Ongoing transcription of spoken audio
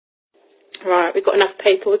Right, we've got enough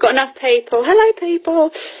people. We've got enough people. Hello,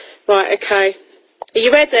 people. Right, okay. Are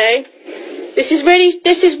you ready? This is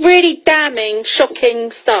really damning, shocking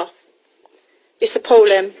stuff. It's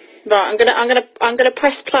appalling. Right, I'm gonna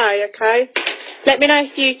press play. Okay. Let me know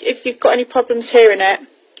if you've got any problems hearing it.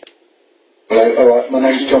 Hello, alright, my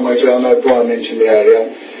name's John Major. I know Brian mentioned me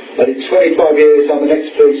earlier. I did 25 years, I'm an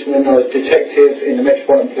ex-policeman, I was a detective in the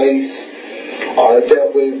Metropolitan Police. I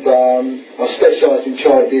dealt with, I specialised in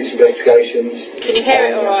child abuse investigations. Can you hear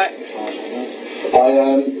it alright?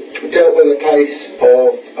 I dealt with a case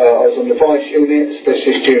of, I was on the vice unit,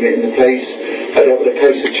 specialist unit in the police. I dealt with a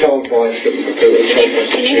case of child vice that was reported.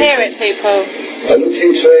 Can you hear it, people? I looked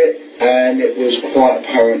into it and it was quite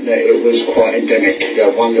apparent that it was quite endemic. You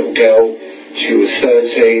had one little girl, she was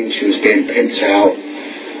 13, she was being pimped out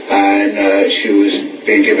and she was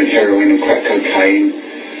being given heroin and crack cocaine.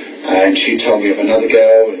 And she told me of another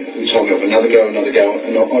girl, who told me of another girl,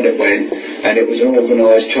 and on it went. And it was an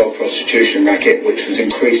organised child prostitution racket, which was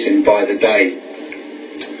increasing by the day.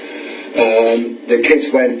 The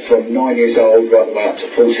kids went from 9 years old right the way up to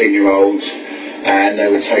 14-year-olds, and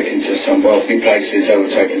they were taken to some wealthy places, they were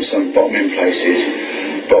taken to some bottom-end places.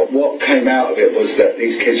 But what came out of it was that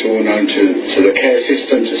these kids were all known to the care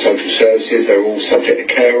system, to social services. They were all subject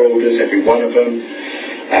to care orders, every one of them.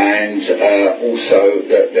 And also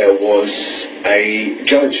that there was a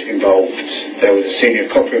judge involved, there was a senior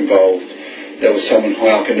copper involved, there was someone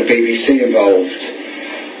high up in the BBC involved,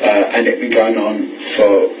 and it had been going on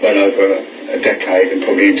for well over a decade and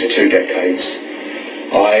probably into 2 decades.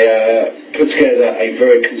 I put together a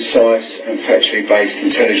very concise and factually based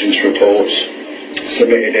intelligence report,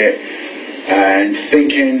 submitted it, and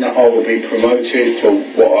thinking that I would be promoted for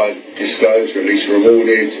what I disclosed, or at least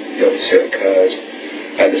rewarded, the opposite occurred.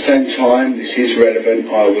 At the same time, this is relevant,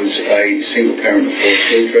 I was a single parent of 4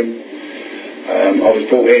 children. I was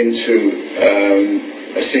brought into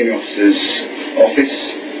a senior officer's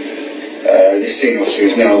office. This senior officer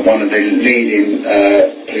is now one of the leading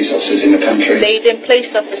police officers in the country. Leading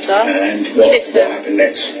police officer? And what happened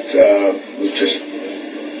next was just,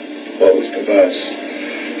 well, it was perverse.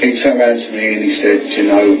 He turned around to me and he said, you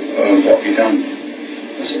know, what have you done?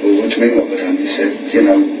 I said, well, what do you mean what have I done? He said, you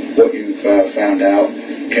know, what you've found out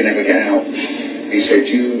can never get out. He said,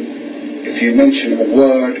 if you mention a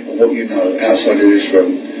word of what you know outside of this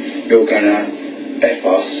room, you're going to F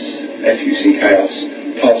us, F-U-C-K us,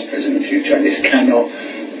 past, present and future, and this cannot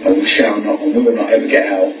and shall not and will not ever get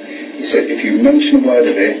out. He said, if you mention a word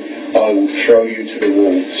of it, I will throw you to the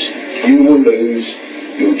wolves. You will lose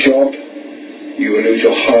your job, you will lose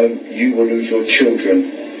your home, you will lose your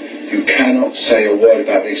children. You cannot say a word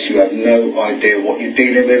about this. You have no idea what you're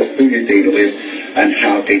dealing with, who you're dealing with, and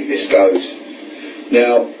how deep this goes.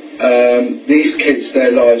 Now, these kids,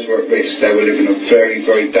 their lives were at risk. They were living a very,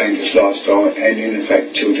 very dangerous lifestyle, and in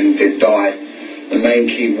effect, children did die. The main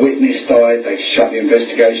key witness died. They shut the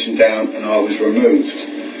investigation down, and I was removed.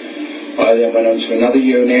 I then went on to another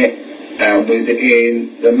unit, and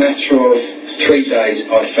within the matter of 3 days,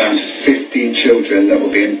 I found 50 children that were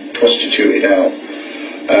being prostituted out.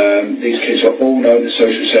 These kids were all known to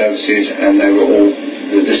social services, and they were all,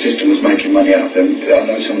 the system was making money out of them. I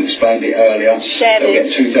know someone explained it earlier. They were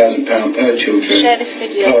getting £2,000 per children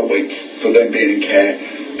per week for them being in care,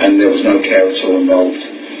 and there was no care at all involved.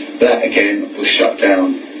 That again was shut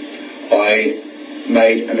down. I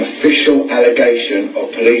made an official allegation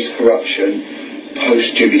of police corruption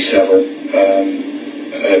post Julie Savile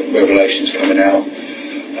revelations coming out,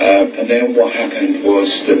 and then what happened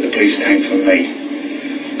was that the police came for me.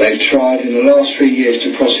 They've tried in the last 3 years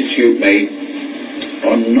to prosecute me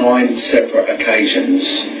on 9 separate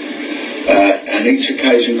occasions, and each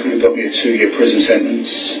occasion could have got me a 2-year prison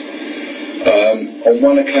sentence. On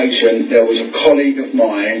one occasion, there was a colleague of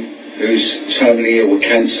mine who's terminally ill with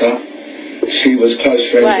cancer. She was close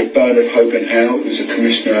friends with Bernard Hogan Howe, who was a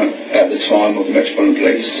commissioner at the time of the Metropolitan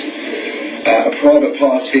Police. At a private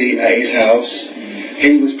party at his house,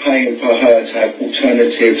 he was paying for her to have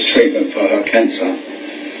alternative treatment for her cancer.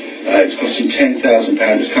 It was costing £10,000.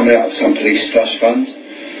 It was coming out of some police slush fund.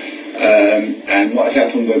 And what had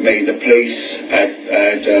happened with me, the police had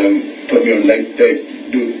put me on, they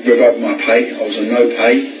revoked my pay. I was on no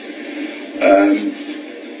pay.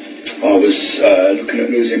 I was looking at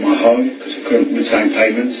losing my home because I couldn't retain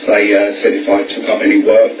payments. They said if I took up any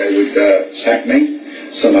work, they would sack me.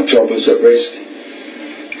 So my job was at risk.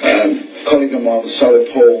 A colleague of mine was so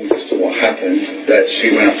appalled as to what happened that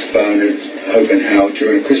she went up to Bernard Hogan Howe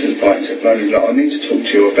during a Christmas party and said, Bernard, look, I need to talk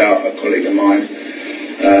to you about a colleague of mine.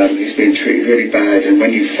 He's been treated really bad, and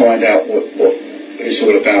when you find out what it's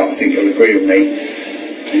all about, I think you'll agree with me.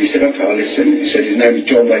 And he said, okay, I'll listen. He said his name was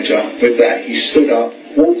John Wedger. With that, he stood up,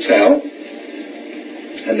 walked out,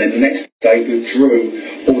 and then the next day withdrew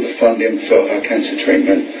all the funding for her cancer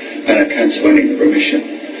treatment, and her cancer went into remission.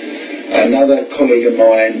 Another colleague of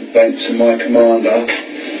mine went to my commander.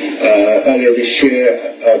 Earlier this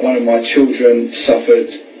year, one of my children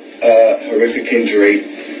suffered a horrific injury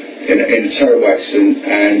in a terrible accident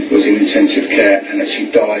and was in intensive care, and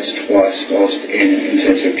actually died twice whilst in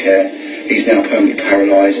intensive care. He's now permanently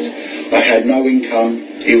paralysed. I had no income.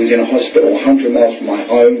 He was in a hospital 100 miles from my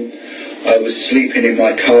home. I was sleeping in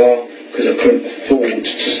my car because I couldn't afford to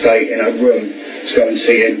stay in a room to go and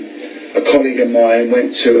see him. A colleague of mine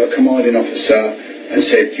went to a commanding officer and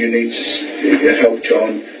said, you need to help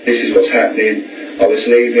John, this is what's happening. I was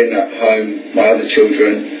leaving at home my other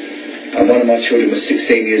children, and one of my children was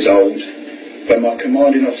 16 years old. When my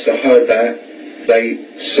commanding officer heard that,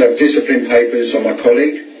 they served discipline papers on my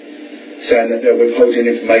colleague, saying that they're withholding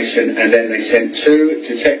information, and then they sent 2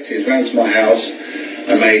 detectives round to my house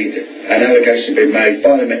and made an allegation being made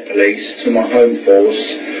by the Met Police to my home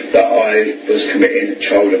force that I was committing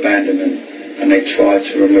child abandonment, and they tried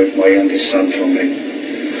to remove my youngest son from me.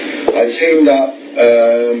 I teamed up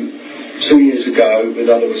 2 years ago with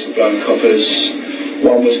other whistleblowing coppers.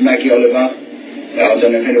 One was Maggie Oliver. I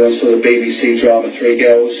don't know if anyone saw the BBC drama 3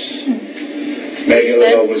 Girls. Maggie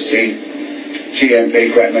Oliver was the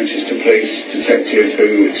GMP, Great Manchester Police detective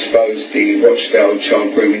who exposed the Rochdale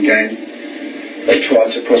child grooming gang. They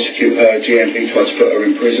tried to prosecute her. GMP tried to put her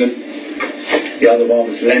in prison. The other one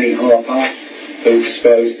was Lenny Harper, who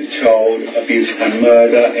exposed the child abuse and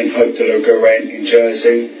murder in Hope de la Garenne in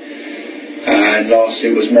Jersey. And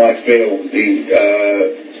lastly was Mike Veal,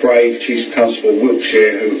 the brave Chief Constable of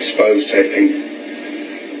Wiltshire, who exposed Ted Heath.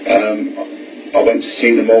 I went to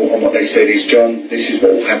see them all, and what they said is, John, this is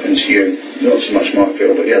what will happen to you. Not so much Mike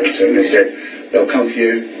Veal, but the other 2. They said, they'll come for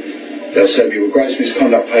you, they'll serve you with gross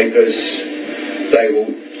misconduct papers, they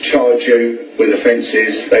will charge you with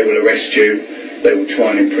offences, they will arrest you, they will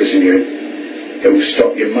try and imprison you, they will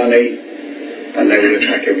stop your money, and they will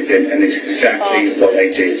attack everything, and it's exactly what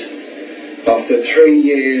they did. After 3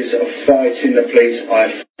 years of fighting the police,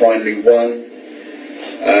 I finally won.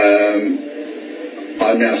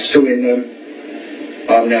 I'm now suing them.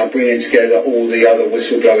 I'm now bringing together all the other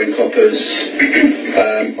whistleblowing coppers.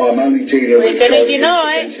 I'm only dealing with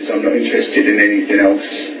offences. I'm not interested in anything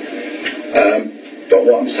else. But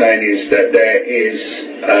what I'm saying is that there is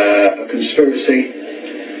a conspiracy,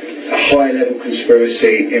 a high-level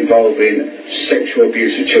conspiracy involving sexual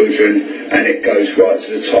abuse of children, and it goes right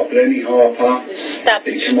to the top. Lenny Harper,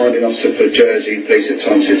 the commanding officer for Jersey Police at the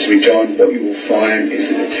time, said to me, John, what you will find is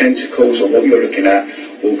that the tentacles of what you're looking at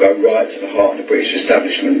will go right to the heart of the British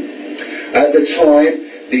establishment. At the time,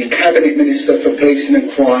 the Cabinet Minister for Policing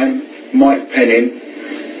and Crime, Mike Penning,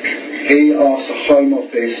 he asked the Home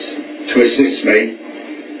Office to assist me,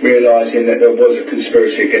 realising that there was a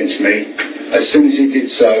conspiracy against me. As soon as he did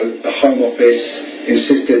so, the Home Office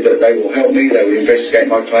insisted that they will help me, they will investigate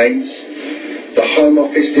my claims. The Home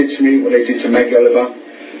Office did to me what they did to Maggie Oliver.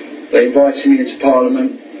 They invited me into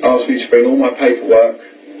Parliament, asked me to bring all my paperwork.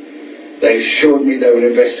 They assured me they would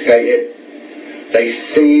investigate it. They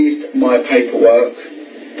seized my paperwork,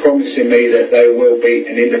 promising me that there will be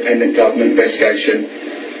an independent government investigation,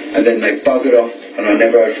 and then they buggered off, and I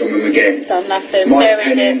never heard from them again. Done nothing. Mike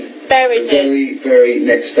Penning, the very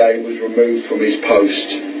next day, was removed from his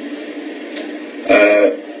post.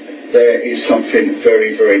 There is something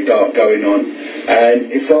very, very dark going on.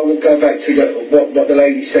 And if I would go back to what the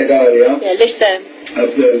lady said earlier, yeah, listen,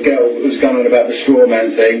 of the girl who was going on about the straw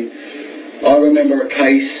man thing, I remember a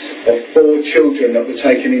case of 4 children that were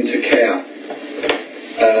taken into care.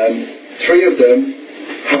 3 of them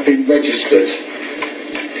have been registered.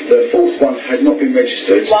 The 4th one had not been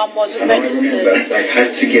registered. One wasn't registered. I remember they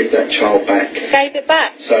had to give that child back. They gave it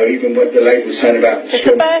back. So even what the lady was saying about the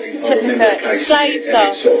straw birth thing, I remember the case, and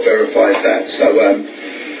it sort of verifies that. So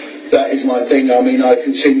that is my thing. I mean, I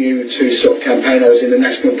continue to sort of campaign. I was in the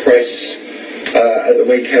national press at the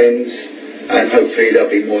weekend, and hopefully there'll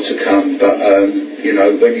be more to come. But you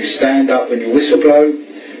know, when you stand up, when you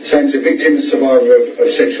whistleblow, same as a victim and survivor of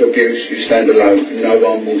sexual abuse, you stand alone. No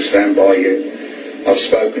one will stand by you. I've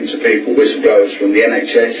spoken to people, whistleblowers from the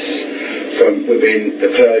NHS, from within the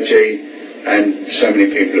clergy, and so many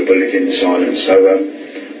people are bullied into silence. So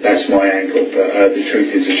that's my angle, but the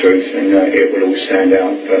truth is the truth, and it will all stand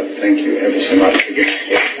out. But thank you ever so much for giving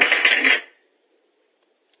me.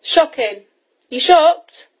 Shocking. You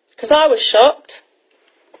shocked? Because I was shocked.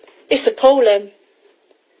 It's appalling.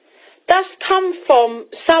 That's come from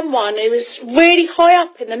someone who was really high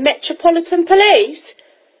up in the Metropolitan Police.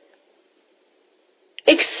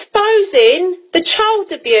 exposing the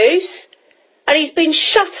child abuse, and he's been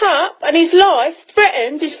shut up and his life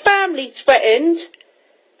threatened, his family threatened.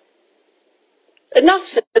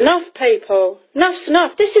 Enough's enough, people. Enough's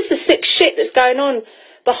enough. This is the sick shit that's going on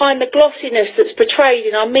behind the glossiness that's portrayed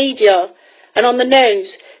in our media and on the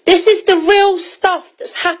news. This is the real stuff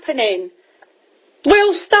that's happening.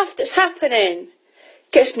 Real stuff that's happening.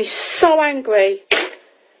 Gets me so angry.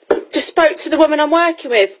 Just spoke to the woman I'm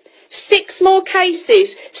working with. 6 more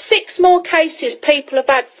cases. 6 more cases people have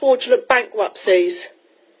had fraudulent bankruptcies.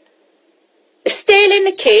 They're stealing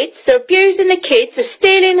the kids. They're abusing the kids. They're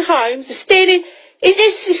stealing homes. They're stealing...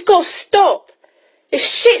 It's got to stop. This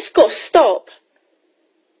shit's got to stop.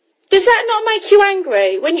 Does that not make you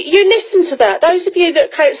angry? When you listen to that, those of you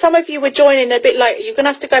that... Some of you were joining a bit later. You're going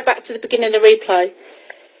to have to go back to the beginning of the replay.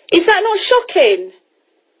 Is that not shocking?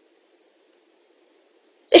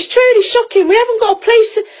 It's truly shocking. We haven't got a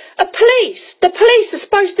police. The police are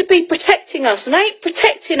supposed to be protecting us, and they ain't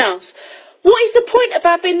protecting us. What is the point of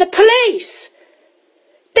having the police?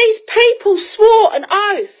 These people swore an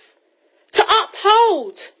oath to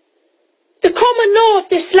uphold the common law of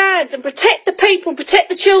this land and protect the people and protect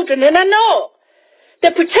the children, and they're not.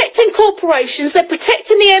 They're protecting corporations, they're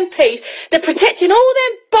protecting the MPs, they're protecting all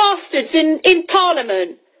them bastards in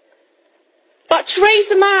Parliament. Like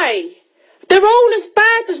Theresa May. They're all as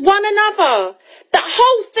bad as one another. That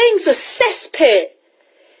whole thing's a cesspit.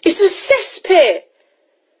 It's a cesspit.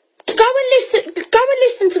 Go and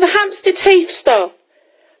listen to the Hampstead Heath stuff.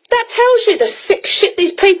 That tells you the sick shit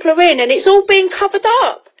these people are in, and it's all being covered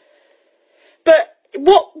up. But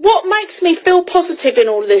what makes me feel positive in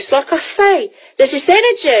all this, like I say, there's this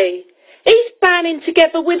energy. He's banding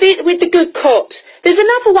together with the good cops. There's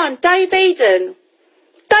another one, Dave Eden.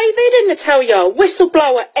 Dave Eden, I tell you,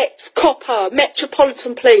 whistleblower, ex-copper,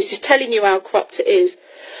 Metropolitan Police is telling you how corrupt it is.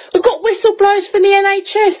 We've got whistleblowers from the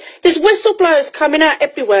NHS. There's whistleblowers coming out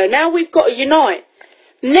everywhere. Now we've got to unite.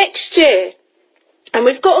 Next year, and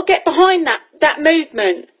we've got to get behind that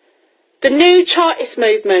movement. The new Chartist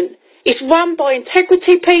movement. It's run by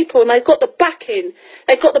integrity people, and they've got the backing.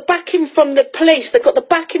 They've got the backing from the police. They've got the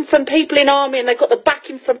backing from people in army, and they've got the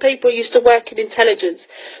backing from people who used to work in intelligence.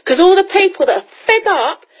 Because all the people that are fed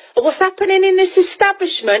up of what's happening in this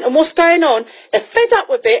establishment and what's going on, they're fed up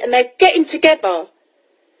with it, and they're getting together.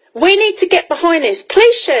 We need to get behind this.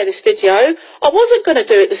 Please share this video. I wasn't going to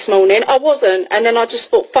do it this morning. I wasn't. And then I just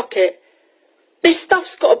thought, fuck it. This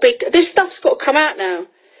stuff's got to come out now.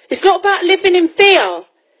 It's not about living in fear.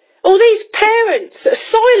 All these parents that are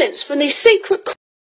silenced from these secret